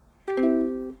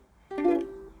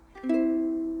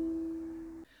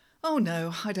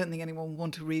no, I don't think anyone would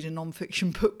want to read a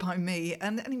non-fiction book by me.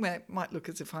 And anyway, it might look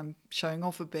as if I'm showing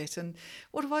off a bit. And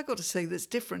what have I got to say that's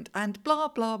different? And blah,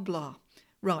 blah, blah.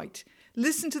 Right.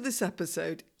 Listen to this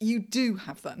episode. You do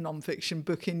have that non-fiction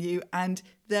book in you, and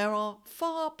there are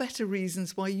far better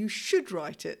reasons why you should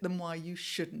write it than why you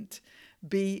shouldn't.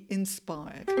 Be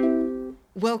inspired.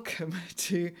 Welcome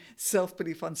to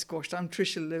Self-Belief Unsquashed. I'm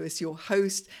Tricia Lewis, your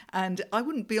host, and I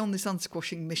wouldn't be on this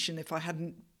unsquashing mission if I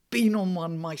hadn't been on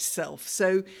one myself.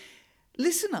 So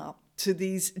listen up to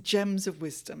these gems of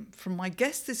wisdom from my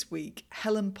guest this week,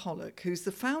 Helen Pollock, who's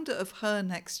the founder of Her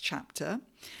Next Chapter.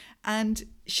 And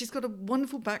she's got a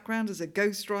wonderful background as a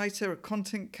ghostwriter, a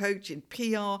content coach in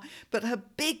PR, but her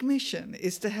big mission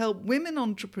is to help women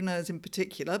entrepreneurs in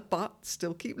particular, but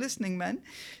still keep listening, men,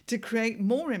 to create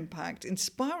more impact,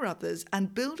 inspire others,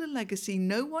 and build a legacy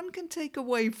no one can take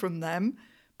away from them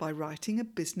by writing a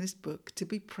business book to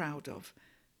be proud of.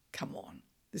 Come on,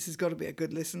 this has got to be a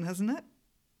good listen, hasn't it?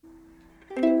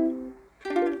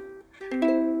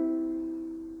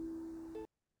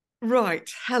 Right,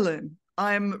 Helen.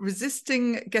 I'm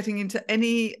resisting getting into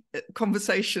any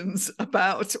conversations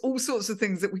about all sorts of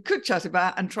things that we could chat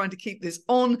about and trying to keep this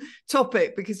on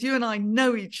topic because you and I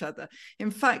know each other. In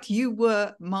fact, you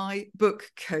were my book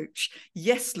coach.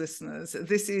 Yes, listeners,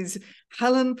 this is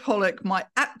Helen Pollock, my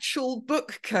actual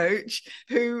book coach,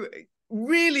 who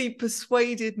really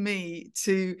persuaded me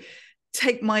to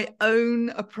take my own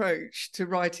approach to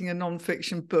writing a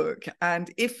non-fiction book. And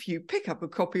if you pick up a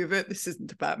copy of it, this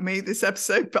isn't about me, this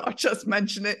episode, but I just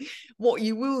mention it, what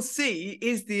you will see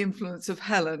is the influence of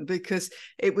Helen, because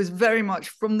it was very much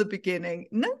from the beginning,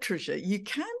 no, Tricia, you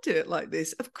can do it like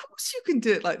this. Of course you can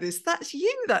do it like this. That's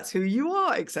you, that's who you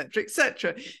are, etc.,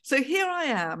 etc. So here I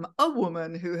am, a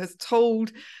woman who has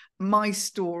told my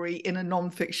story in a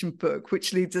non-fiction book,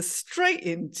 which leads us straight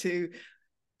into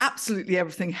absolutely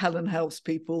everything Helen helps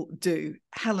people do.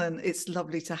 Helen, it's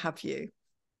lovely to have you.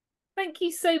 Thank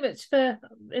you so much for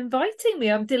inviting me.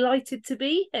 I'm delighted to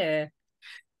be here.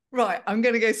 Right, I'm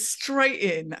going to go straight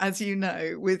in, as you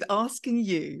know, with asking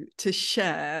you to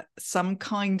share some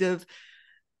kind of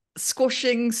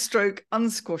squashing stroke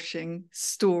unsquashing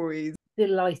stories.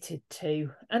 Delighted to.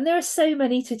 And there are so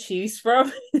many to choose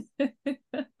from.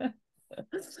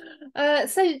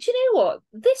 So do you know what?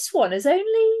 This one has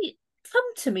only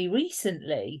come to me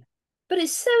recently, but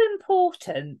it's so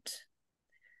important.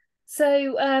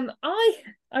 So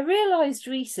I realized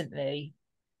recently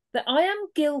that I am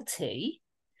guilty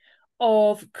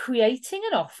of creating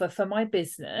an offer for my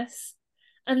business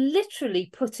and literally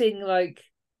putting like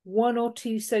 1 or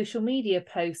 2 social media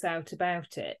posts out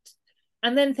about it,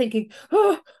 and then thinking,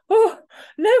 oh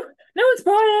no one's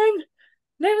buying,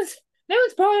 no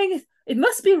one's buying, it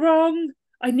must be wrong,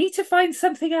 I need to find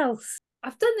something else.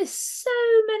 I've done this so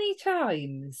many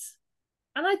times,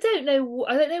 and I don't know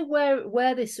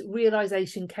where this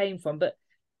realization came from, but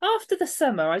after the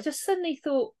summer, I just suddenly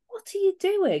thought, what are you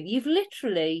doing? You've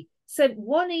literally sent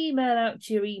 1 email out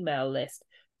to your email list,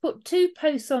 put 2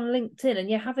 posts on LinkedIn, and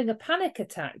you're having a panic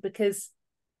attack because,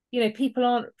 you know, people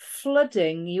aren't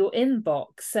flooding your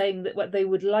inbox saying that what they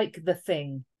would like the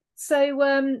thing. So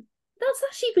that's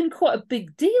actually been quite a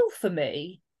big deal for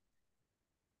me.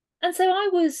 And so I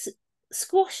was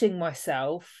squashing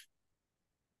myself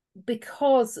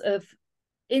because of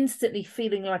instantly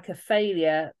feeling like a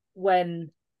failure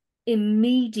when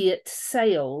immediate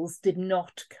sales did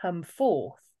not come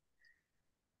forth.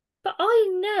 But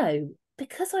I know,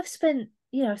 because I've spent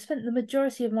the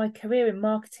majority of my career in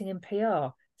marketing and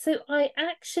PR, so I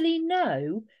actually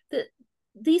know that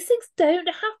these things don't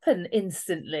happen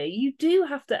instantly. You do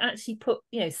have to actually put,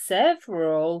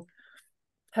 several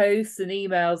posts and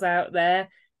emails out there.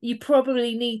 You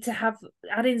probably need to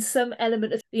add in some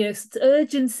element of,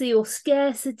 urgency or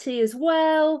scarcity as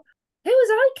well. Who was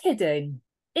I kidding?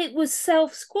 It was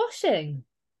self-squashing.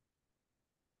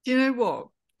 Do you know what?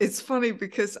 It's funny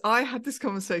because I had this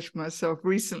conversation myself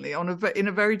recently in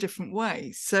a very different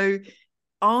way. So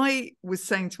I was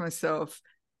saying to myself,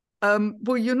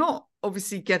 well, you're not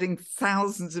obviously getting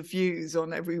thousands of views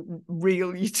on every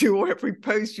reel you do or every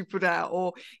post you put out,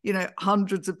 or,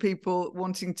 hundreds of people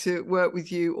wanting to work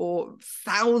with you, or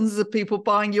thousands of people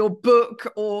buying your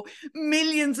book, or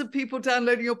millions of people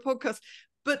downloading your podcast.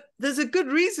 But there's a good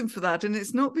reason for that. And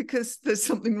it's not because there's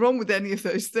something wrong with any of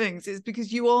those things. It's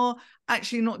because you are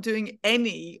actually not doing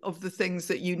any of the things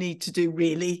that you need to do,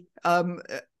 really.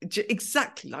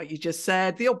 Exactly like you just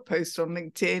said, the odd post on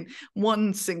LinkedIn,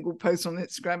 1 single post on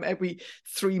Instagram every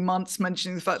 3 months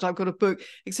mentioning the fact I've got a book,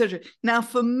 etc. Now,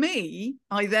 for me,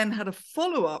 I then had a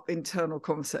follow-up internal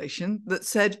conversation that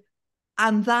said,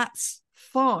 and that's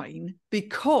fine,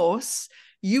 because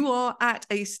you are at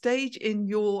a stage in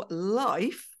your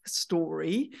life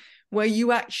story where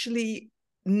you actually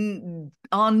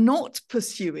are not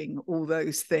pursuing all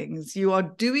those things. You are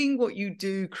doing what you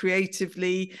do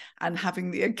creatively and having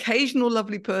the occasional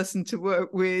lovely person to work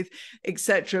with,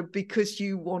 etc., because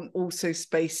you want also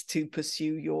space to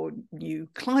pursue your new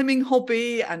climbing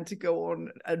hobby and to go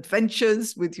on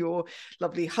adventures with your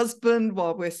lovely husband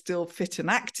while we're still fit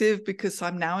and active, because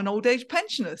I'm now an old age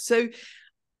pensioner. So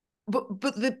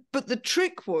but the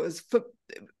trick was, for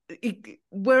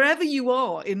wherever you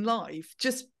are in life,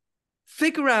 just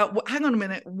figure out, hang on a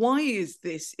minute, why is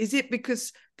this? Is it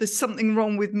because there's something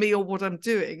wrong with me or what I'm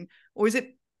doing? Or is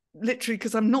it literally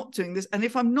because I'm not doing this? And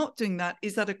if I'm not doing that,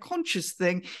 is that a conscious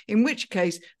thing? In which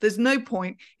case, there's no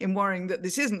point in worrying that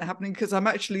this isn't happening, because I'm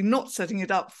actually not setting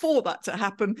it up for that to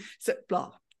happen. So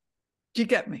blah. Do you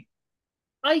get me?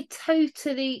 I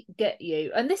totally get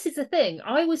you. And this is the thing.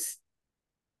 I was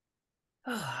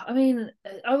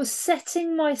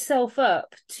setting myself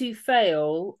up to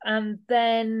fail, and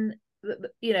then,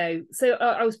 so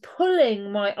I was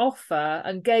pulling my offer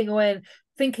and going away and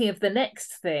thinking of the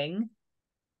next thing.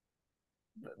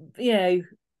 And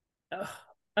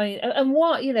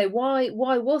why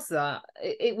was that?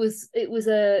 It was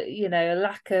a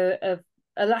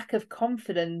lack of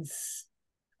confidence,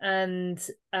 and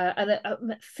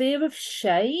a fear of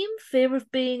shame, fear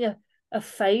of being a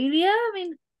failure. I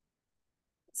mean,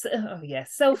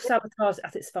 self-sabotage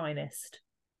at its finest.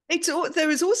 There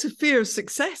is also fear of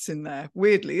success in there,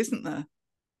 weirdly, isn't there?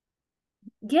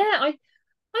 Yeah, I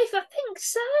think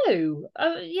so.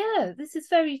 Yeah, this is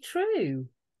very true.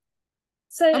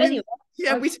 So anyway,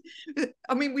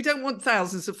 we don't want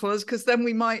thousands of followers, because then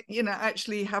we might,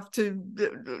 actually have to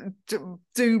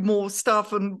do more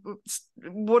stuff, and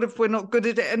what if we're not good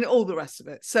at it, and all the rest of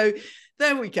it. So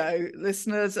there we go,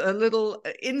 listeners, a little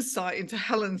insight into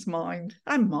Helen's mind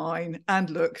and mine, and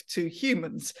look to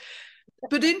humans.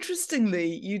 But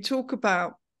interestingly, you talk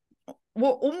about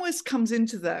what almost comes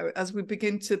into there as we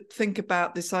begin to think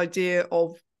about this idea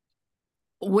of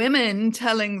women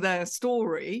telling their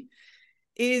story,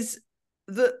 is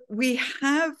that we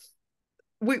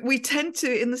tend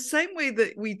to, in the same way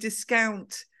that we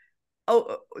discount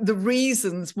the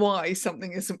reasons why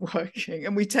something isn't working,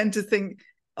 and we tend to think,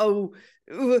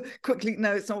 quickly,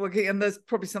 no, it's not working, and there's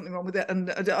probably something wrong with it,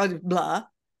 and blah.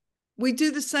 We do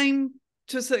the same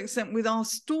to a certain extent with our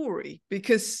story,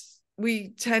 because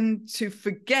we tend to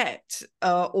forget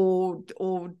or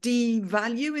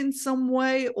devalue in some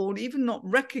way, or even not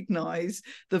recognize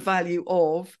the value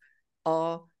of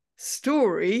our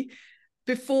story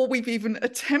before we've even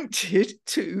attempted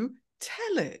to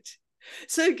tell it.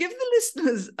 So give the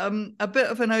listeners a bit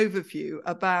of an overview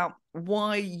about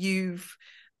why you've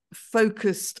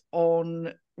focused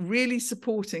on really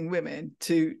supporting women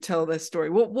to tell their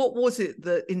story. What was it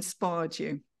that inspired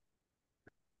you?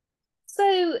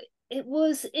 So it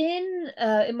was in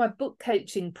my book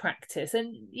coaching practice,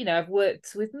 and I've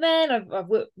worked with men, I've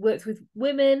worked with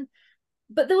women,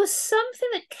 but there was something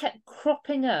that kept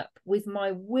cropping up with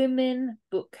my women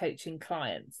book coaching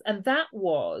clients, and that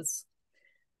was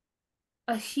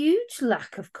a huge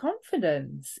lack of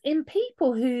confidence in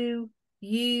people who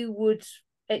you would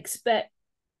expect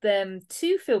them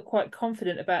to feel quite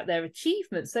confident about their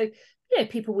achievements. So,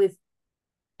 people with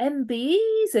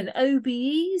MBEs and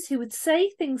OBEs who would say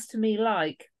things to me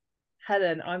like,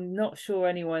 Helen, I'm not sure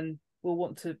anyone will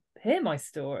want to hear my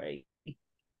story.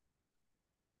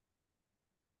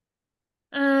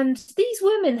 And these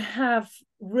women have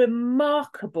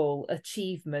remarkable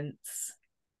achievements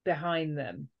behind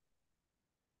them.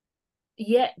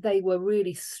 Yet they were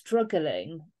really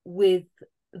struggling with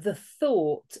the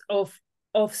thought of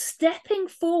stepping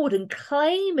forward and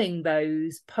claiming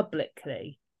those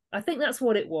publicly. I think that's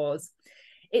what it was.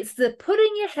 It's the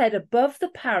putting your head above the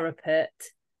parapet,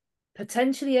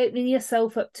 potentially opening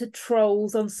yourself up to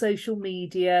trolls on social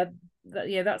media.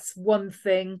 That's one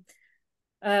thing.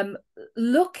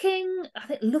 Looking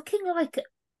like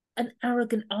an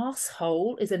arrogant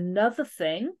asshole is another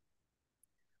thing.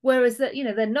 Whereas that,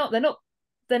 they're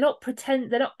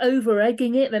not over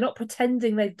egging it. They're not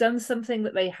pretending they've done something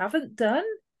that they haven't done.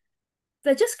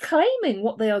 They're just claiming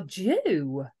what they are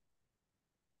due.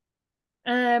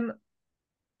 And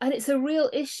it's a real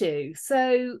issue.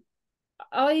 So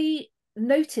I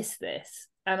noticed this,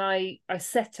 and I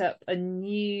set up a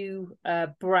new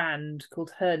brand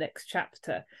called Her Next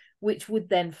Chapter, which would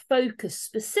then focus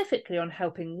specifically on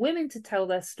helping women to tell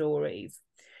their stories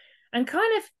and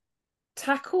kind of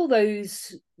tackle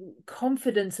those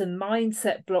confidence and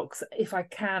mindset blocks if I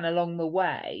can along the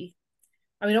way.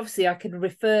 I mean, obviously I can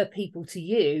refer people to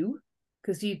you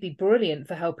because you'd be brilliant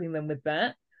for helping them with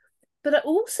that. but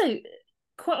also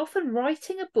quite often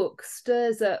writing a book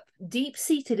stirs up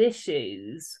deep-seated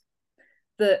issues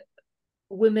that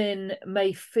women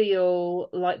may feel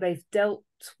like they've dealt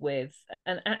with,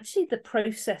 and actually the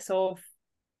process of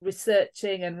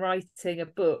researching and writing a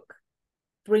book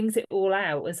brings it all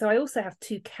out. And so I also have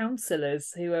two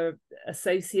counselors who are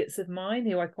associates of mine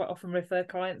who I quite often refer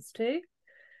clients to.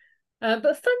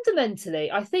 But fundamentally,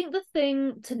 I think the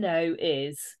thing to know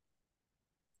is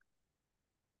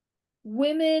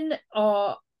women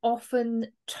are often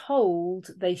told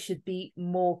they should be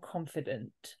more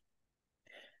confident.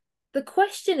 The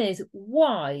question is,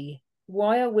 why?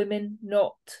 Why are women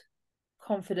not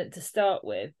confident to start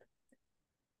with?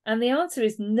 And the answer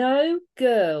is no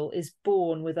girl is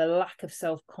born with a lack of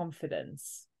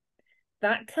self-confidence.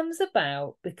 That comes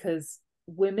about because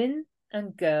women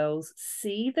and girls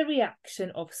see the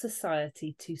reaction of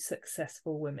society to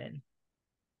successful women.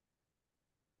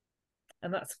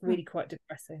 And that's really quite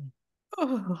depressing.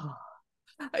 Oh,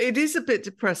 it is a bit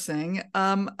depressing.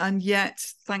 And yet,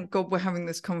 thank God we're having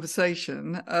this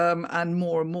conversation. And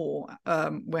more,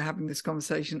 we're having this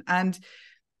conversation. And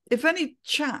if any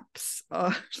chaps,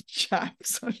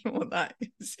 chaps, I don't know what that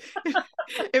is.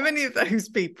 If any of those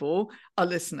people are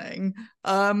listening,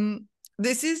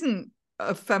 this isn't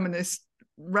a feminist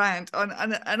rant.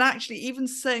 And actually, even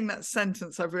saying that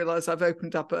sentence, I've realized I've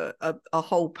opened up a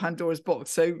whole Pandora's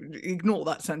box. So ignore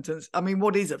that sentence. I mean,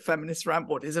 what is a feminist rant?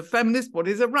 What is a feminist? What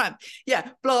is a rant? Yeah,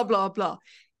 blah, blah, blah.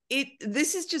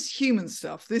 This is just human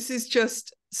stuff. This is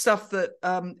just stuff that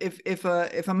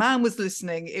if a man was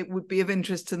listening, it would be of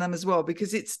interest to them as well,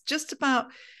 because it's just about,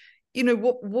 you know,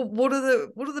 what are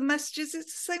the messages?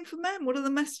 It's the same for men. What are the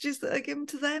messages that are given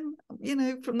to them, you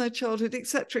know, from their childhood,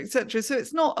 etc., etc. So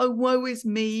it's not, oh, woe is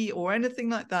me or anything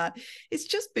like that. It's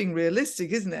just being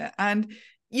realistic, isn't it? And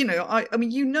you know, I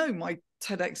mean, you know, my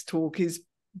TEDx talk is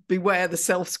beware the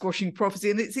self-squashing prophecy,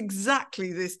 and it's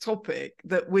exactly this topic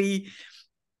that we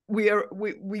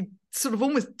sort of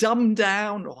almost dumb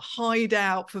down or hide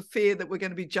out for fear that we're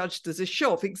going to be judged as a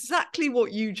show-off. Exactly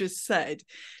what you just said.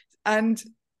 And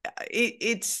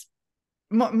it's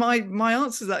my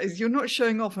answer to that is you're not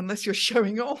showing off unless you're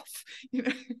showing off, you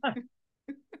know.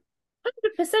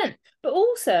 100%. But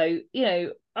also,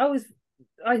 you know,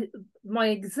 my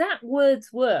exact words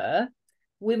were,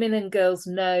 women and girls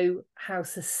know how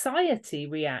society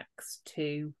reacts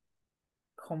to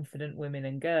confident women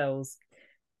and girls.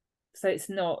 So it's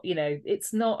not, you know,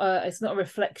 it's not a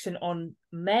reflection on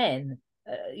men,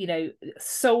 you know,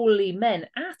 solely men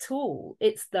at all.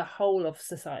 It's the whole of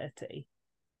society.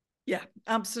 Yeah,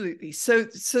 absolutely. So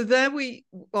there we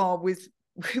are with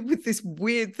this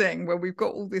weird thing where we've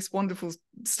got all this wonderful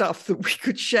stuff that we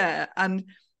could share, and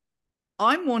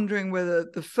I'm wondering whether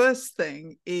the first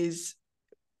thing is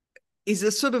a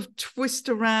sort of twist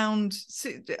around.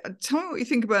 Tell me what you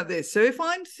think about this. So if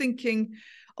I'm thinking,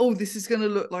 oh, this is going to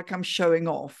look like I'm showing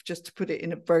off, just to put it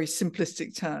in a very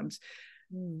simplistic terms.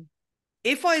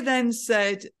 If I then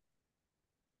said,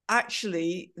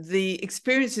 actually, the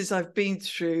experiences I've been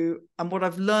through and what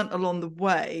I've learned along the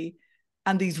way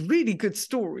and these really good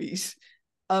stories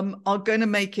are going to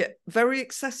make it very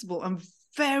accessible and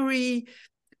very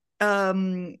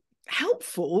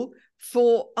helpful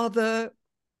for other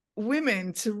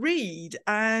women to read,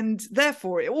 and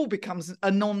therefore it all becomes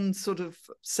a non sort of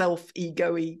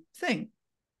self-ego-y thing.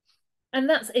 And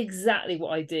that's exactly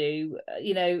what I do.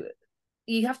 You know,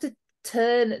 you have to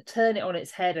turn it on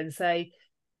its head and say,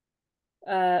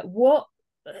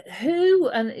 who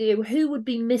would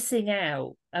be missing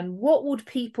out, and what would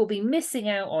people be missing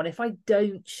out on if I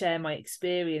don't share my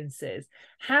experiences?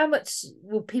 How much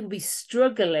will people be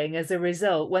struggling as a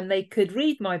result when they could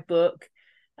read my book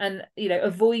and, you know,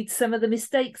 avoid some of the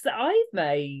mistakes that I've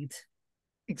made?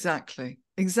 Exactly.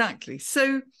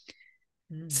 So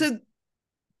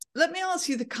let me ask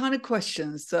you the kind of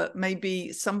questions that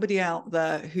maybe somebody out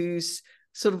there who's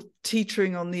sort of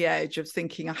teetering on the edge of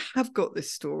thinking, I have got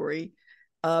this story.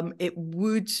 It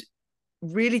would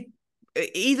really,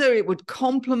 either it would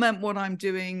complement what I'm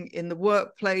doing in the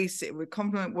workplace, it would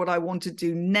complement what I want to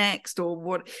do next,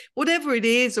 or whatever it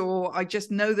is, or I just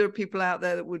know there are people out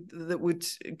there that would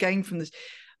gain from this,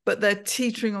 but they're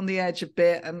teetering on the edge a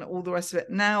bit and all the rest of it.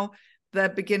 Now they're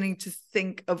beginning to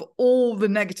think of all the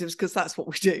negatives, because that's what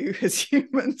we do as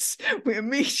humans. We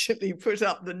immediately put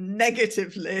up the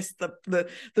negative list, the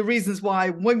reasons why I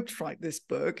won't write this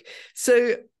book.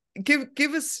 So give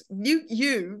us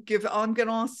I'm going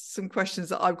to ask some questions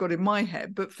that I've got in my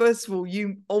head, but first of all,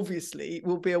 you obviously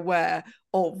will be aware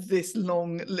of this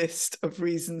long list of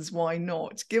reasons why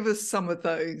not. Give us some of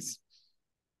those.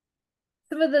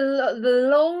 Some of the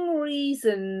long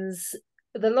reasons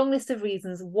the long list of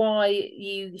reasons why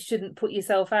you shouldn't put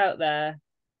yourself out there.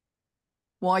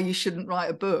 Why you shouldn't write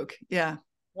a book. Yeah.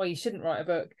 Why you shouldn't write a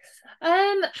book.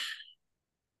 I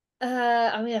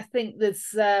mean, I think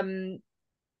there's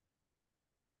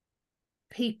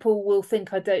people will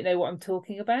think I don't know what I'm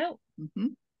talking about. Mm-hmm.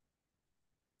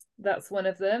 That's one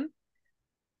of them.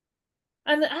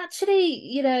 And actually,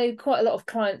 you know, quite a lot of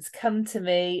clients come to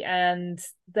me and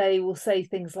they will say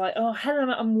things like, "Oh, Helen,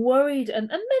 I'm worried,"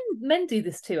 and men do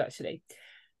this too, actually.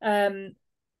 I'm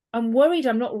worried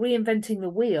I'm not reinventing the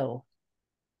wheel.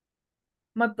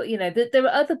 You know, there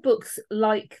are other books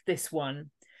like this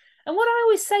one, and what I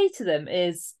always say to them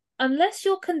is, unless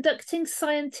you're conducting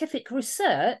scientific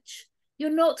research,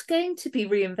 you're not going to be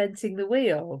reinventing the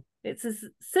wheel. It's as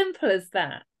simple as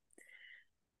that.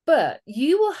 But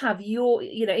you will have your,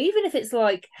 you know, even if it's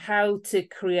like how to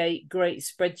create great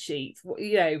spreadsheets,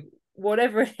 you know,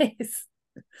 whatever it is,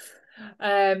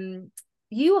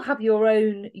 you will have your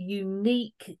own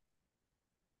unique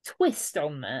twist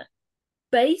on that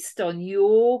based on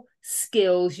your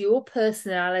skills, your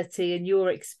personality, and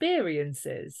your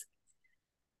experiences.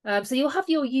 So you'll have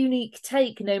your unique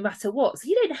take no matter what. So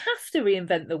you don't have to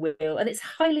reinvent the wheel, and it's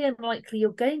highly unlikely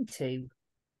you're going to.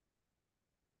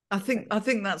 I think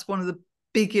that's one of the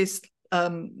biggest.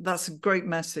 That's a great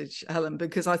message, Helen,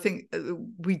 because I think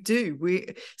we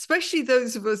especially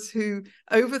those of us who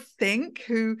overthink,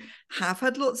 who have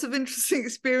had lots of interesting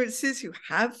experiences, who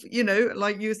have, you know,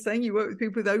 like you were saying, you work with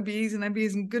people with OBEs and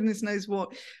MBEs and goodness knows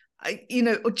what, you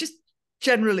know, or just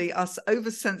generally us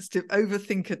oversensitive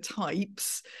overthinker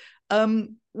types.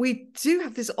 We do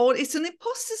have this odd, it's an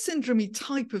imposter syndrome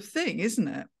type of thing, isn't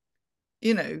it?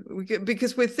 You know,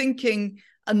 because we're thinking,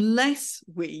 unless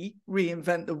we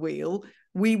reinvent the wheel,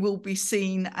 we will be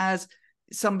seen as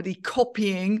somebody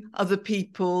copying other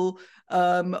people,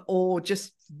 or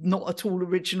just not at all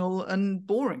original and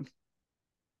boring.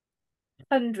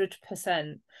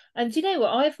 100%. And you know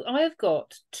what? I've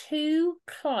got 2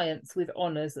 clients with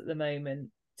honours at the moment,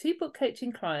 2 book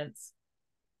coaching clients,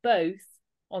 both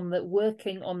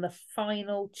working on the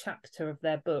final chapter of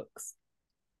their books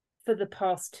for the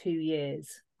past 2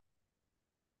 years.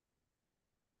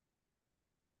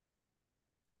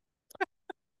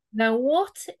 Now,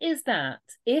 what is that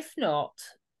if not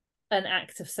an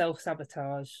act of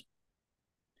self-sabotage?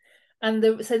 And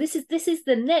so this is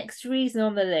the next reason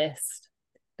on the list.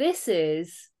 This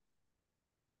is,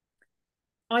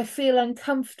 I feel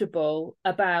uncomfortable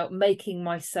about making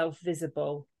myself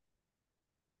visible.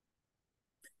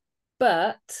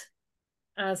 But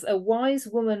as a wise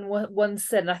woman once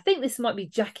said, and I think this might be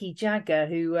Jackie Jagger,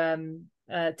 who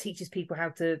teaches people how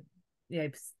to, you know,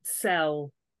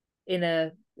 sell in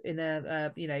a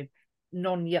you know,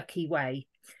 non-yucky way.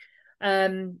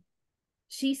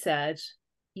 She said,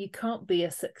 "You can't be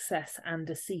a success and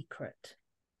a secret."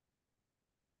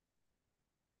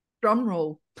 Drum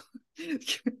roll.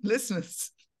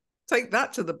 Listeners, take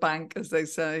that to the bank, as they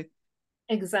say.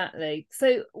 Exactly.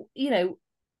 So, you know,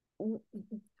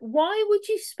 why would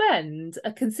you spend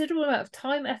a considerable amount of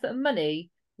time, effort, and money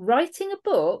writing a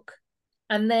book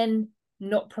and then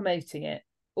not promoting it?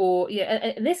 Or,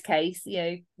 yeah, in this case, you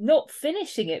know, not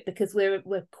finishing it because we're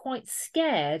quite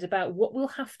scared about what we'll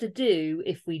have to do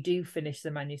if we do finish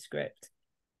the manuscript.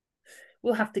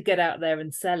 We'll have to get out there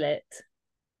and sell it.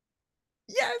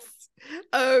 Yes.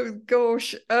 Oh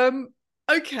gosh.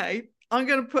 Okay. I'm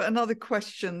going to put another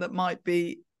question that might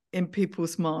be in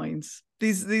people's minds.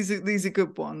 These are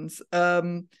good ones.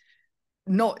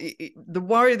 Not the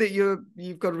worry that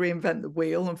you've got to reinvent the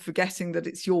wheel and forgetting that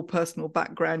it's your personal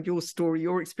background, your story,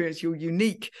 your experience, your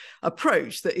unique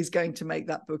approach that is going to make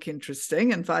that book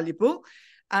interesting and valuable.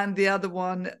 And the other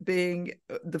one being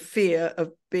the fear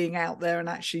of being out there and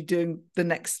actually doing the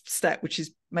next step, which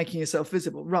is making yourself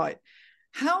visible. Right.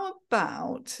 How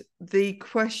about the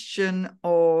question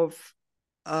of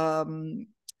how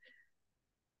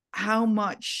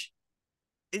much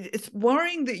it's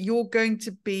worrying that you're going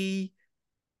to be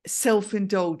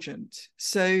self-indulgent.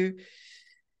 So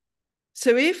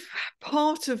if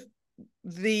part of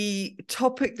the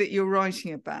topic that you're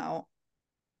writing about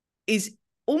is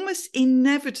almost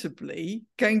inevitably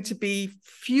going to be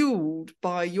fueled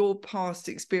by your past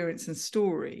experience and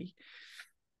story,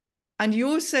 and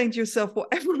you're saying to yourself,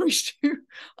 whatever I do,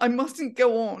 I mustn't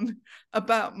go on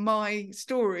about my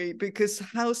story because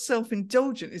how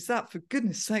self-indulgent is that? For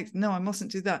goodness sake, no, I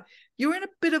mustn't do that. You're in a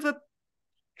bit of a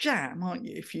jam, aren't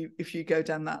you, if you go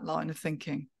down that line of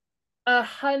thinking?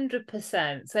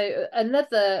 100%. So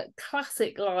another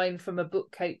classic line from a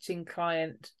book coaching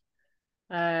client: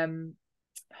 "Who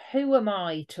am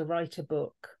I to write a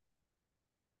book?"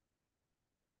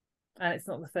 and it's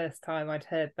not the first time I'd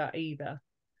heard that either.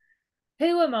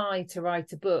 Who am I to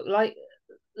write a book?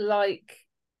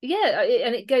 Yeah,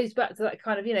 and it goes back to that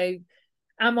kind of,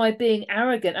 am I being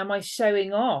arrogant? Am I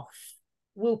showing off?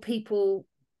 Will people,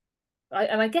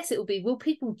 and I guess it will be, will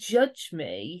people judge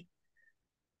me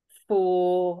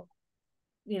for,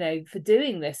 for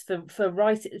doing this, for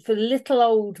writing, for little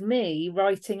old me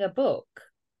writing a book?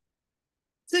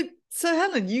 So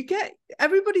Helen,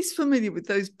 everybody's familiar with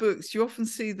those books. You often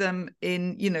see them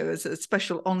in, as a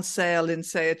special on sale in,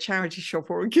 say, a charity shop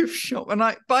or a gift shop. And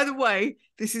by the way,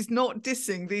 this is not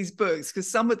dissing these books, because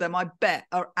some of them I bet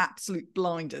are absolute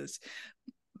blinders.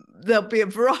 There'll be a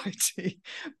variety,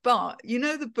 but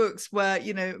the books where,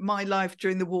 my life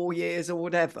during the war years or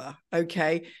whatever.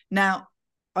 Okay. Now,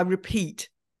 I repeat,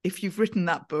 if you've written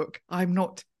that book, I'm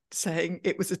not saying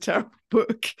it was a terrible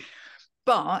book.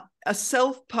 But a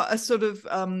sort of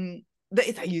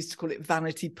they used to call it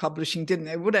vanity publishing, didn't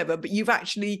they? Whatever. But you've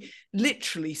actually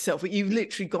you've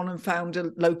literally gone and found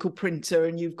a local printer,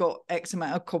 and you've got X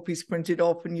amount of copies printed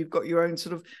off, and you've got your own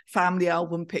sort of family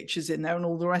album pictures in there and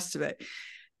all the rest of it.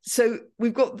 So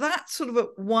we've got that sort of at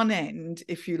one end,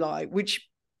 if you like, which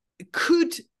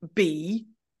could be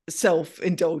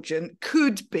self-indulgent,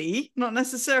 could be, not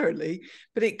necessarily,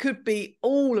 but it could be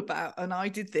all about, and I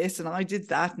did this and I did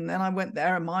that, and then I went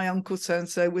there, and my uncle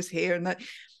so-and-so was here, and that.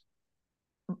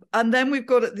 And then we've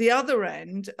got at the other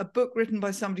end a book written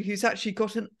by somebody who's actually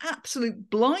got an absolute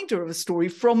blinder of a story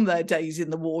from their days in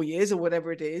the war years or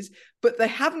whatever it is, but they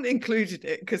haven't included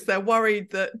it because they're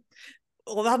worried that,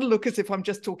 that'll look as if I'm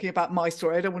just talking about my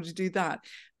story. I don't want to do that.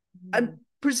 And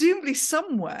presumably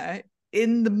somewhere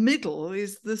in the middle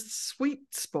is the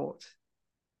sweet spot.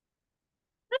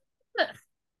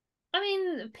 I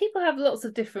mean, people have lots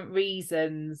of different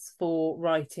reasons for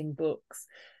writing books.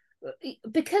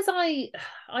 Because I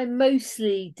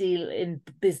mostly deal in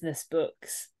business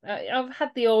books. I've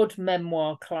had the odd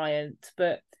memoir client,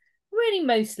 but really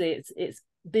mostly it's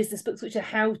business books, which are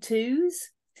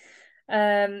how-tos.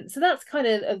 So that's kind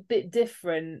of a bit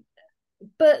different.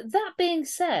 But that being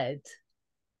said,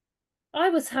 I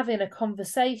was having a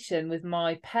conversation with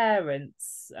my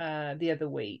parents the other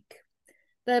week.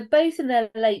 They're both in their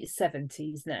late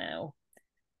 70s now.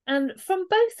 And from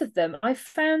both of them, I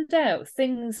found out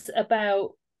things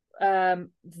about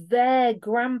their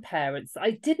grandparents that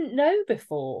I didn't know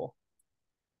before.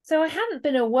 So I hadn't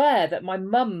been aware that my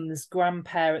mum's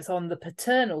grandparents on the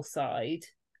paternal side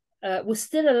were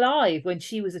still alive when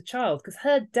she was a child, because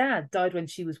her dad died when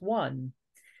she was 1.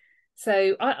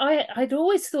 So I'd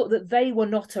always thought that they were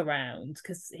not around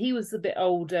because he was a bit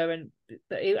older,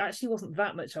 but he actually wasn't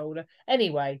that much older.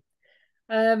 Anyway,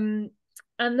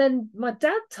 and then my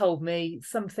dad told me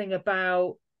something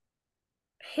about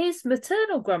his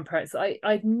maternal grandparents that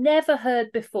I'd never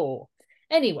heard before.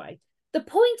 Anyway, the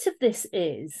point of this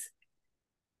is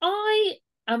I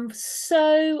am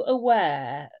so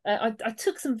aware. I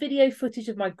took some video footage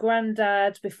of my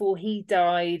granddad before he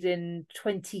died in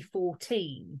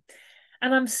 2014.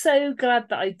 And I'm so glad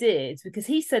that I did, because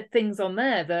he said things on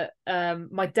there that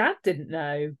my dad didn't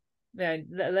know, let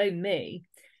alone me.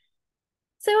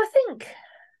 So I think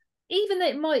even though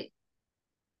it might,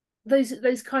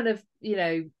 those kind of,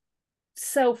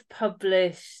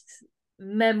 self-published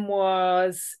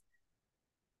memoirs,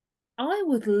 I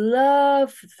would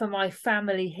love for my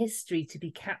family history to be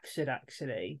captured,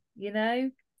 actually,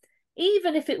 even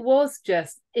if it was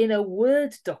just in a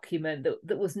Word document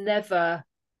that was never,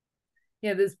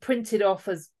 that's printed off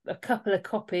as a couple of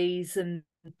copies and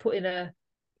put in a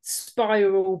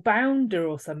spiral bounder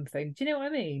or something. Do you know what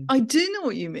I mean? I do know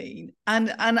what you mean.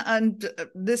 And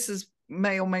this is,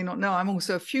 may or may not know, I'm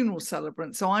also a funeral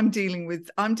celebrant, so I'm dealing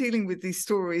with these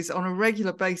stories on a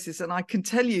regular basis, and I can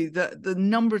tell you that the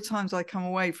number of times I come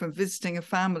away from visiting a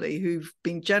family who've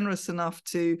been generous enough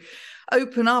to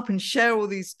open up and share all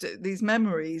these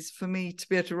memories for me to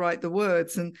be able to write the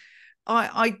words. And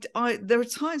there are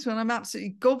times when I'm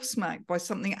absolutely gobsmacked by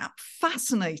something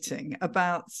fascinating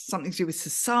about something to do with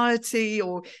society,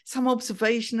 or some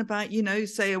observation about,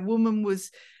 say a woman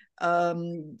was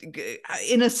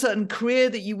in a certain career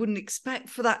that you wouldn't expect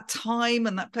for that time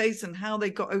and that place, and how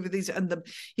they got over these, and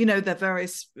their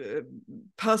various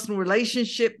personal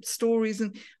relationship stories,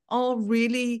 and are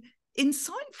really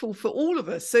insightful for all of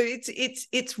us. So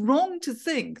it's wrong to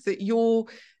think that your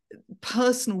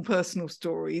personal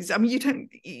stories, I mean,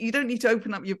 you don't need to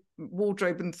open up your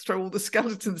wardrobe and throw all the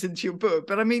skeletons into your book,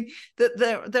 but I mean that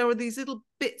there are these little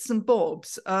bits and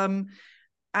bobs,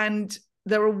 and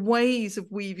there are ways of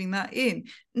weaving that in.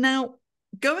 Now,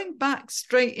 going back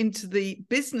straight into the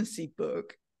businessy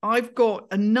book, I've got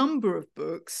a number of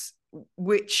books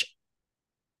which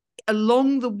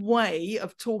along the way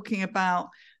of talking about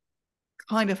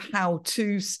kind of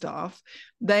how-to stuff,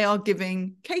 they are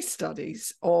giving case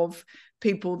studies of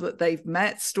people that they've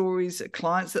met, stories of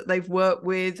clients that they've worked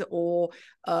with, or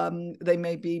they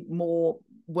may be more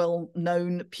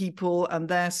well-known people and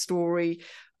their story.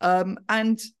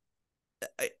 And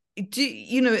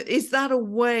is that a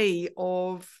way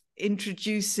of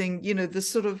introducing, the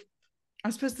sort of, I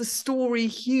suppose, the story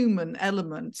human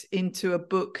element into a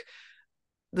book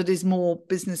that is more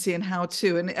businessy and how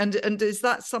to, and is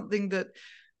that something that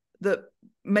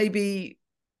maybe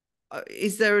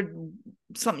is there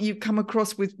something you've come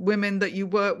across with women that you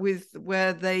work with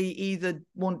where they either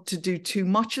want to do too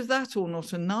much of that or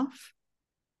not enough?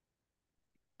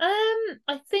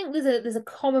 I think there's a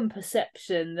common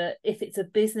perception that if it's a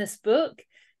business book,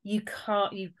 you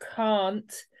can't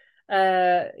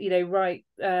write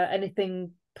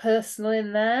anything personal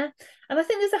in there. And I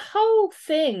think there's a whole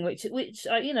thing which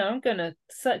I'm going to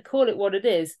call it what it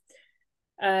is.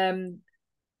 Coming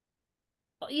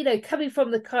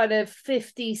from the kind of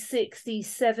 50s, 60s,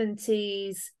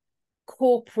 70s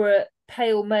corporate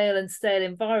pale male and stale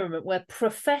environment where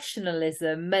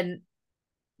professionalism meant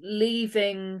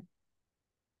leaving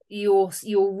your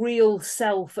real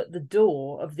self at the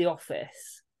door of the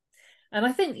office. And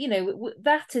I think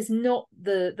that's not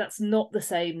the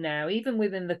same now. Even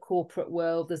within the corporate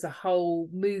world, there's a whole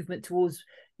movement towards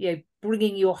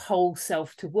bringing your whole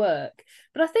self to work.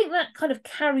 But I think that kind of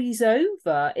carries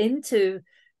over into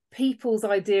people's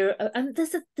idea, and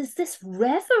there's this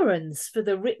reverence for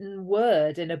the written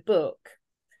word in a book,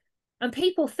 and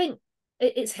people think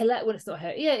it's hilarious when it's not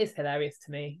hilarious. Yeah, it's hilarious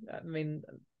to me. I mean,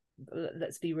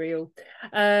 let's be real.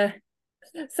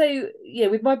 So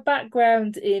with my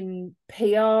background in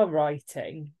PR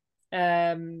writing,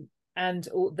 and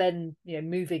then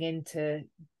moving into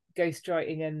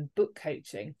ghostwriting and book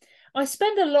coaching, I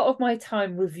spend a lot of my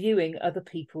time reviewing other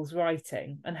people's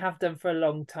writing, and have done for a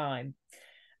long time.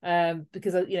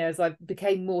 Because as I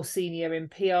became more senior in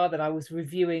PR, then I was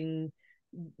reviewing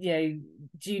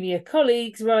junior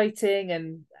colleagues' writing,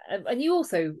 and you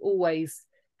also always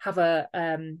have a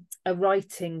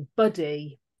writing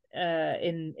buddy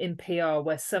in PR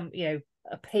where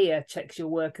a peer checks your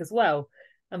work as well,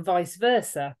 and vice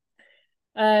versa.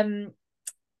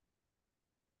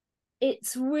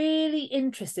 It's really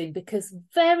interesting because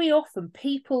very often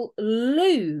people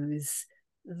lose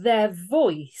their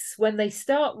voice when they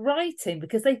start writing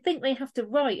because they think they have to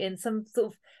write in some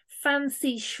sort of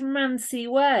fancy schmancy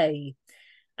way.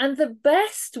 And the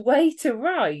best way to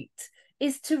write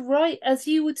is to write as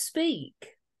you would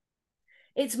speak.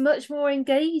 It's much more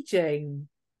engaging.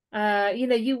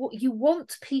 You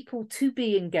want people to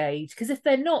be engaged, because if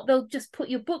they're not, they'll just put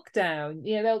your book down.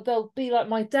 They'll be like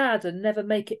my dad and never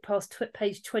make it past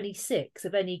page 26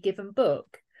 of any given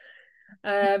book.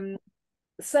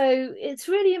 So it's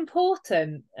really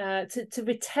important to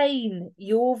retain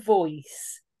your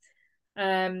voice.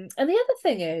 And the other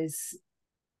thing is,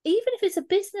 even if it's a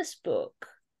business book,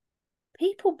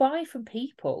 people buy from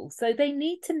people, so they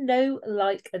need to know,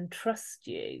 like, and trust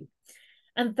you.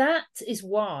 And that is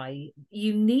why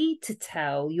you need to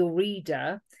tell your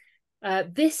reader,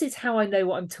 this is how I know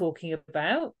what I'm talking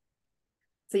about.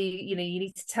 So you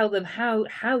need to tell them how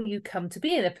you come to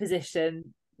be in a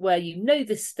position where you know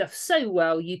this stuff so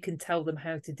well, you can tell them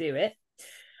how to do it.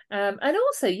 And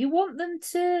also you want them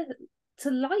to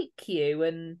like you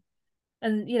and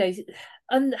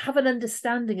have an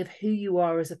understanding of who you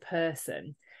are as a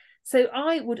person. So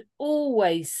I would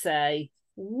always say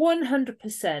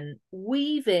 100%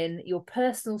 weave in your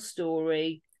personal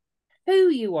story, who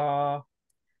you are,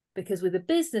 because with a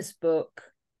business book,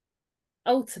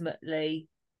 ultimately,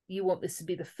 you want this to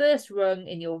be the first rung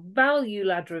in your value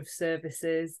ladder of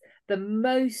services, the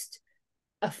most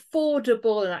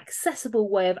affordable and accessible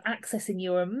way of accessing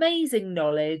your amazing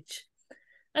knowledge.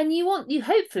 And you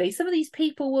hopefully some of these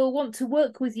people will want to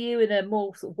work with you in a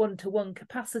more sort of one-to-one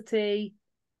capacity,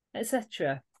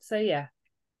 etc. So yeah,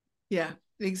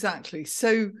 exactly.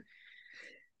 So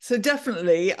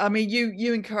definitely, I mean,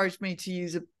 you encouraged me to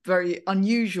use a very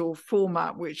unusual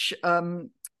format, which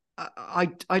I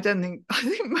don't think, I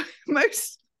think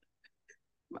most,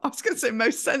 I was going to say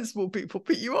most sensible people,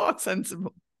 but you are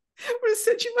sensible. Well,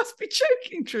 said you must be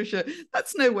joking, Trisha.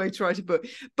 That's no way to write a book.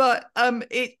 But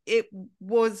it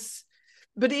was,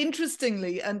 but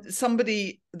interestingly, and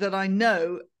somebody that I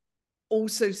know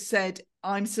also said,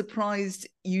 I'm surprised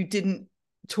you didn't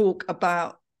talk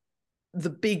about the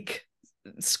big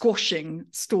squashing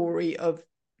story of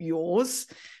yours,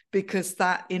 because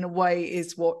that in a way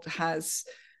is what has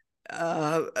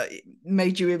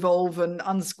made you evolve and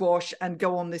unsquash and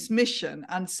go on this mission.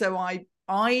 And so I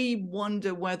I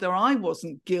wonder whether I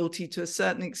wasn't guilty to a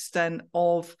certain extent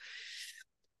of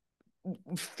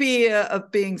fear of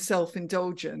being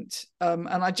self-indulgent. And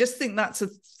I just think that's a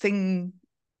thing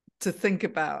to think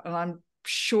about. And I'm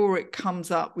sure it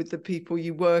comes up with the people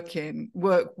you work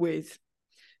with,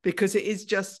 because it is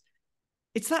just,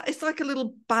 it's like a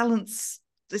little balance.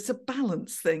 It's a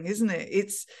balance thing, isn't it?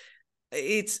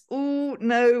 It's oh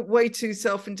no, way too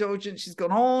self-indulgent. She's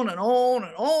gone on and on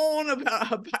and on about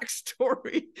her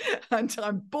backstory, and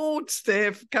I'm bored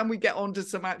stiff. Can we get on to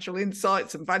some actual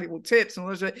insights and valuable tips and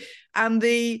all that? And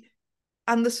the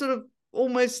sort of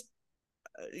almost,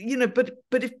 but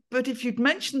if you'd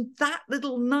mentioned that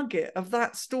little nugget of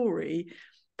that story,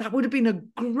 that would have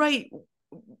been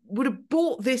would have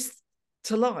brought this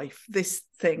to life, this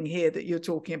thing here that you're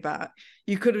talking about.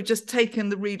 You could have just taken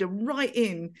the reader right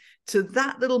in to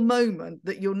that little moment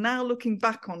that you're now looking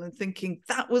back on and thinking,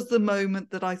 that was the moment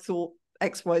that I thought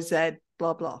XYZ,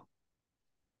 blah, blah.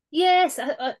 Yes,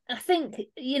 I think,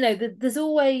 there's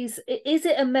always, is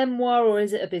it a memoir or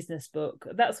is it a business book?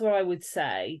 That's what I would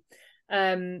say.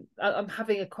 I'm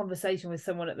having a conversation with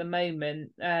someone at the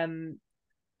moment, and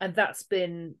that's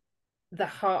been the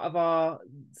heart of our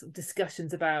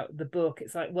discussions about the book.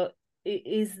 It's like, well,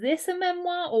 is this a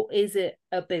memoir or is it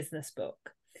a business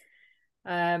book?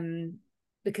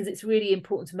 Because it's really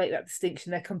important to make that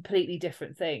distinction. They're completely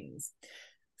different things.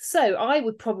 So I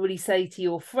would probably say to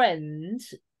your friend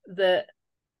that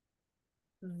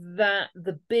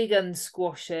the big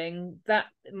unsquashing, that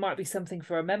might be something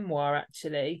for a memoir,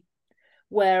 actually,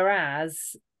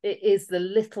 whereas it is the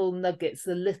little nuggets,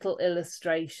 the little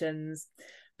illustrations.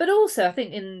 But also, I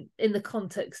think in the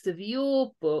context of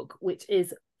your book, which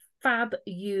is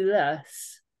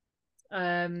fabulous,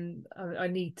 I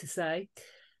need to say,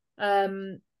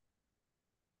 I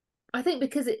think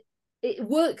because it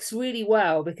works really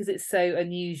well because it's so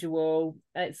unusual.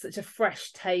 It's such a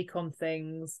fresh take on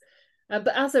things,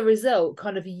 but as a result,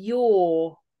 kind of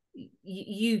you,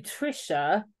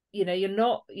 Trisha, you're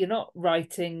not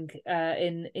writing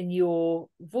in your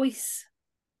voice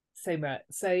so much.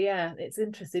 So yeah, it's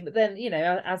interesting. But then,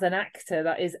 as an actor,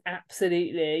 that is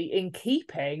absolutely in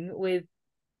keeping with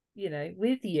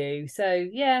you. So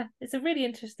yeah, it's a really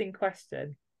interesting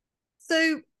question.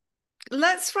 So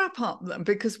let's wrap up then,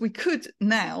 because we could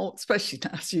now, especially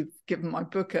now as you've given my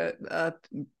book a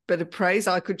bit of praise,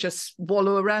 I could just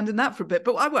wallow around in that for a bit,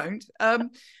 but I won't.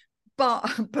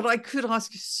 But I could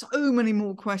ask you so many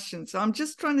more questions. So I'm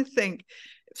just trying to think,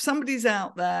 if somebody's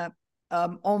out there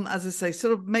on, as I say,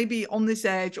 sort of maybe on this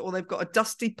edge, or they've got a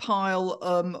dusty pile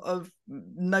of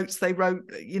notes they wrote,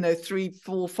 3,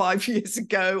 4, 5 years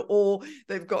ago, or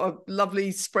they've got a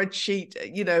lovely spreadsheet,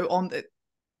 on it.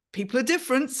 People are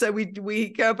different, so we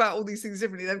go about all these things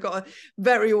differently. They've got a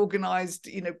very organized,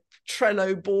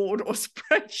 Trello board or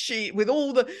spreadsheet with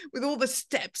all the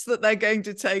steps that they're going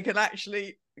to take, and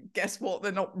actually, guess what?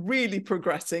 They're not really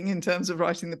progressing in terms of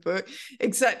writing the book,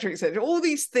 etc., etc. All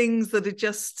these things that are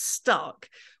just stuck.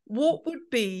 What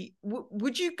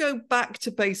would you go back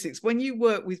to basics when you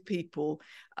work with people?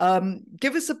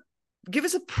 Give us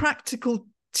a practical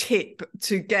tip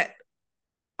to get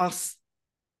us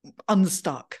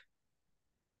unstuck.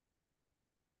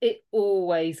 It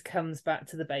always comes back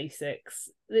to the basics.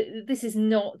 This is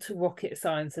not rocket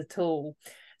science at all.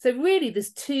 So really,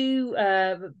 there's two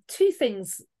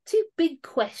big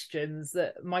questions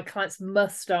that my clients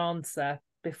must answer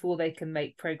before they can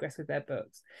make progress with their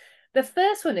books. The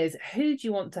first one is, who do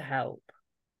you want to help?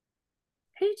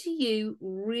 Who do you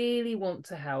really want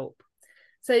to help?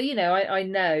 So, I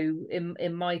know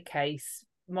in my case,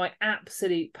 my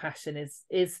absolute passion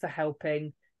is for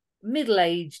helping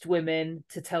middle-aged women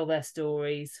to tell their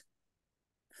stories.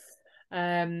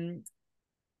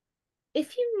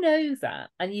 If you know that,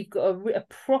 and you've got a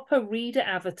proper reader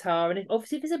avatar, and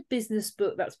obviously if it's a business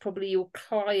book, that's probably your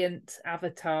client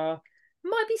avatar,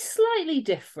 might be slightly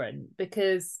different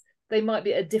because they might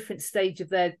be at a different stage of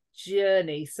their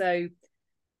journey. So,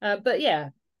 but yeah,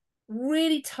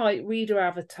 really tight reader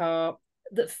avatar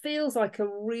that feels like a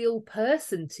real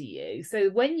person to you. So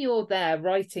when you're there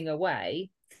writing away,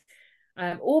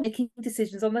 or making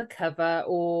decisions on the cover,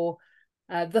 or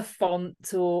the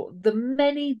font, or the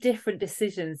many different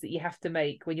decisions that you have to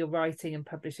make when you're writing and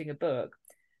publishing a book,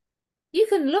 you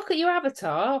can look at your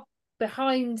avatar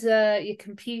behind your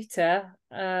computer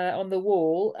on the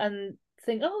wall and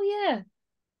think, oh yeah,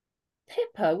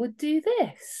 Pippa would do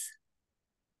this.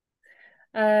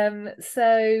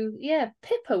 So yeah,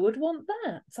 Pippa would want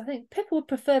that. So I think Pippa would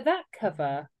prefer that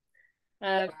cover.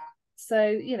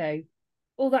 So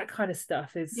all that kind of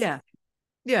stuff is yeah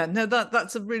no,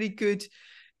 that's a really good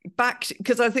back,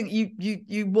 because I think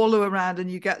you wallow around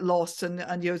and you get lost,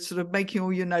 and you're sort of making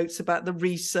all your notes about the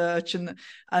research, and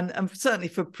certainly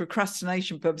for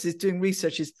procrastination purposes, doing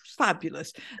research is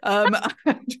fabulous, and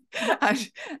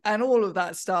all of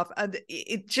that stuff, and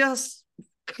it just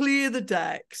clear the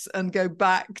decks and go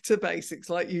back to basics,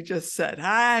 like you just said.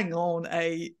 Hang on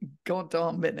a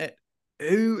goddamn minute.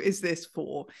 Who is this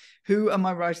for? Who am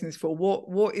I writing this for?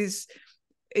 What is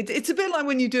it's a bit like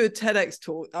when you do a TEDx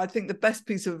talk. I think the best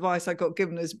piece of advice I got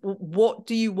given is, what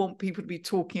do you want people to be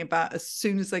talking about as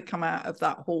soon as they come out of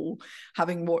that hall,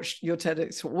 having watched your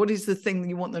TEDx talk? What is the thing that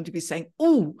you want them to be saying?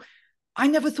 Oh, I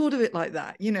never thought of it like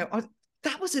that.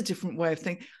 That was a different way of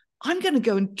thinking. I'm going to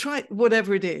go and try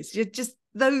whatever it is. You're just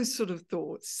those sort of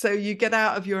thoughts. So you get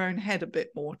out of your own head a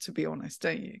bit more, to be honest,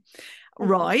 don't you? Mm-hmm.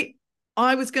 Right.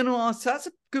 I was going to ask, so that's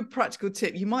a good practical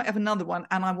tip. You might have another one,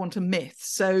 and I want a myth.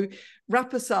 So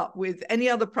wrap us up with any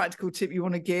other practical tip you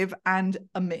want to give and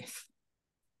a myth.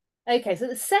 Okay, so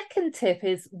the second tip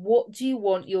is, what do you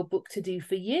want your book to do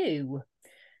for you?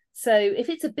 So if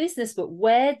it's a business book,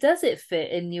 where does it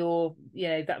fit in your,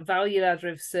 that value ladder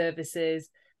of services,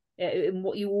 in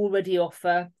what you already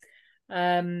offer?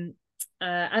 And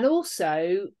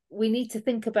also, we need to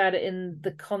think about it in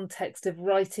the context of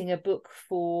writing a book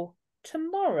for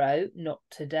tomorrow, not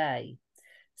today.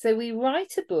 So we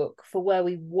write a book for where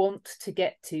we want to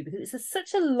get to, because it's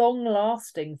such a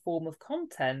long-lasting form of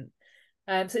content.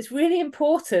 So it's really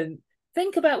important.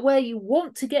 Think about where you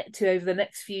want to get to over the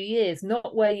next few years,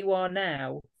 not where you are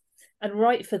now, and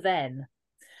write for then.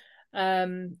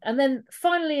 And then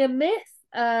finally, a myth.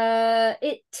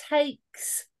 It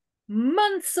takes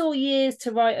months or years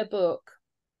to write a book.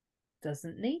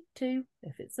 Doesn't need to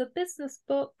if it's a business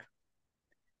book.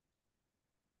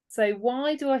 So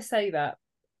why do I say that?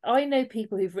 I know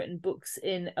people who've written books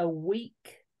in a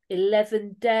week,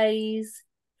 11 days,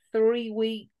 3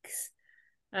 weeks.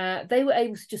 They were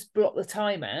able to just block the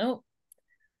time out.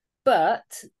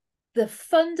 But the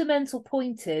fundamental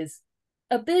point is,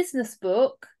 a business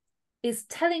book is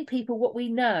telling people what we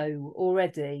know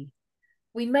already.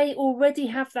 We may already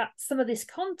have some of this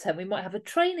content. We might have a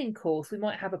training course. We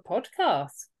might have a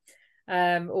podcast,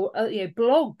 or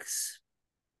blogs.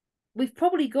 We've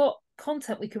probably got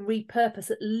content we can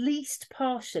repurpose at least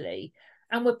partially.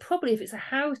 And we're probably, if it's a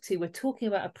how-to, we're talking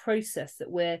about a process that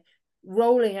we're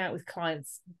rolling out with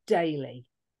clients daily.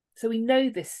 So we know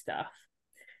this stuff.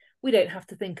 We don't have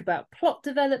to think about plot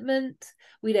development.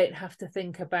 We don't have to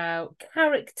think about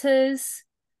characters,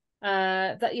 all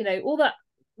that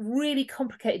really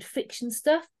complicated fiction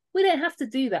stuff. We don't have to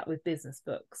do that with business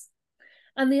books.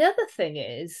 And the other thing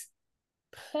is,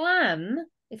 plan.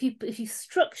 If you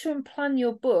structure and plan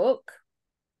your book,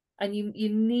 and you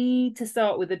need to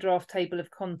start with a draft table of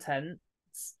contents,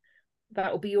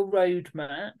 that will be your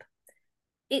roadmap.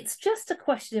 It's just a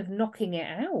question of knocking it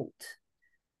out.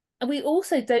 And we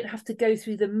also don't have to go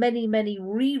through the many, many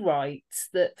rewrites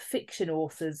that fiction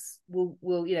authors will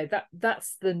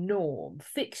that's the norm.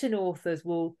 Fiction authors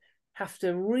will have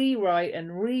to rewrite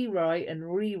and rewrite and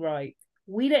rewrite.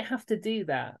 We don't have to do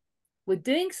that. We're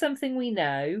doing something we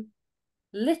know.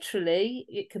 Literally,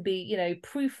 it can be,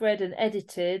 proofread and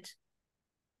edited,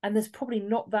 and there's probably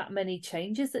not that many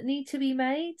changes that need to be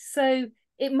made. So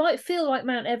it might feel like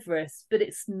Mount Everest, but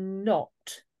it's not.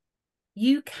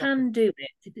 You can do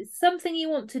it. If it's something you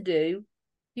want to do,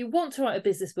 you want to write a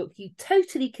business book, you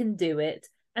totally can do it.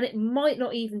 And it might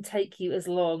not even take you as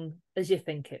long as you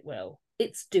think it will.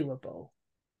 It's doable.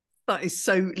 That is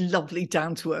so lovely,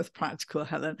 down-to-earth, practical,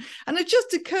 Helen. And it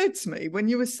just occurred to me when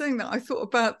you were saying that, I thought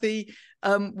about the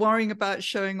worrying about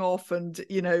showing off and,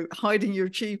 hiding your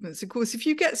achievements. Of course, if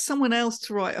you get someone else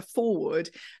to write a foreword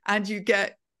and you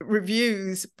get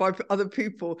reviews by other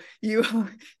people, you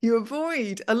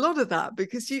avoid a lot of that,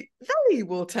 because they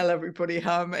will tell everybody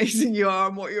how amazing you are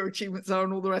and what your achievements are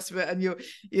and all the rest of it, and your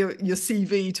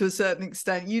CV to a certain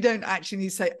extent. You don't actually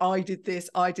need to say, I did this,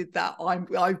 I did that,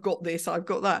 I've got this, I've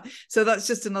got that. So that's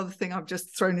just another thing I've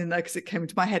just thrown in there because it came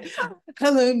into my head.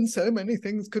 Helen, so many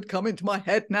things could come into my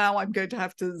head now. I'm going to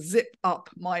have to zip up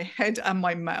my head and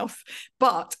my mouth.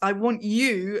 But I want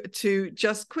you to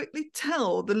just quickly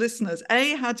tell the listeners,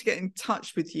 how to get in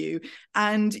touch with you,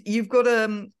 and you've got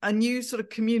a new sort of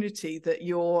community that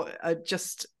you're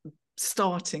just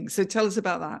starting, so tell us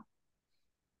about that.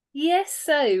 Yes,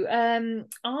 so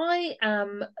I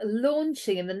am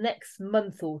launching in the next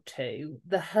month or two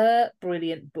the Her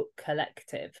Brilliant Book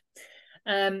Collective.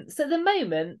 So at the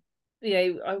moment,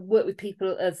 I work with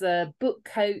people as a book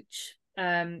coach,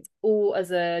 or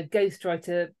as a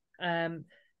ghostwriter,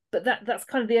 but that's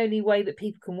kind of the only way that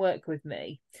people can work with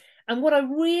me. And what I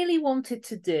really wanted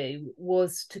to do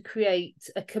was to create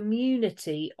a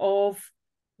community of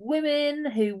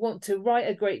women who want to write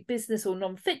a great business or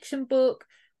non-fiction book,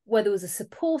 where there was a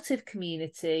supportive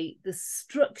community, there's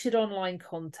structured online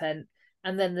content,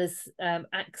 and then there's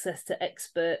access to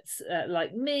experts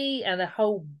like me and a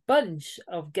whole bunch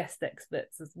of guest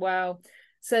experts as well.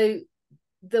 So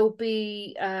there'll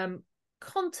be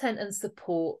content and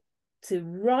support to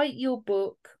write your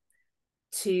book,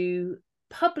 to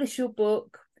publish your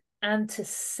book, and to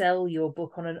sell your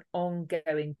book on an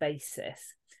ongoing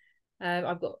basis.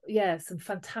 I've got some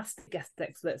fantastic guest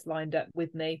experts lined up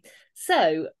with me.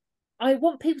 So I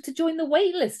want people to join the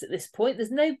wait list at this point. There's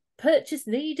no purchase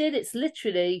needed. It's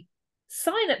literally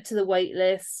sign up to the wait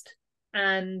list,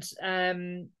 and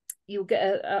you'll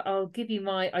get I'll give you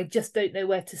my I just don't know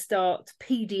where to start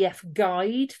PDF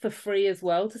guide for free as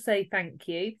well, to say thank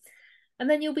you. And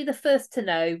then you'll be the first to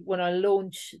know when I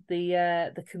launch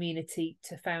the community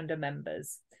to founder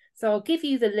members. So I'll give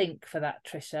you the link for that,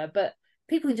 Trisha, but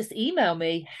people can just email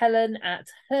me,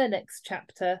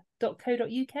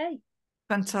 helen@hernextchapter.co.uk.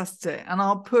 Fantastic. And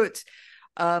I'll put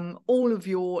all of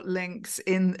your links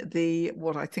in the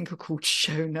what I think are called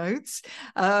show notes.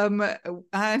 And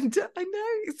I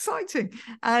know, exciting.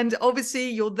 And obviously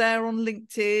you're there on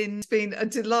LinkedIn. It's been a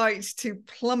delight to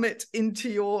plummet into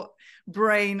your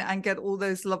brain and get all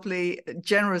those lovely,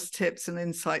 generous tips and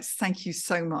insights. Thank you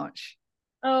so much.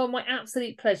 Oh, my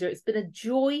absolute pleasure. It's been a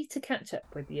joy to catch up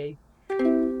with you.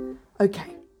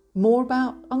 Okay, more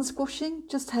about unsquashing,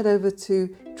 just head over to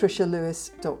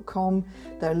trishalewis.com.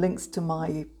 There are links to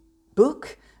my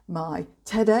book, my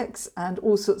TEDx, and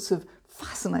all sorts of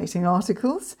fascinating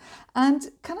articles. And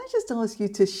can I just ask you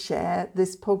to share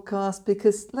this podcast?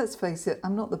 Because let's face it,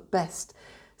 I'm not the best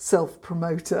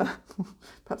self-promoter.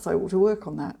 Perhaps I ought to work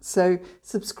on that. So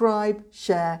subscribe,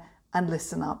 share, and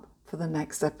listen up for the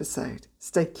next episode.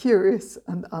 Stay curious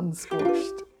and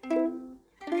unsquashed.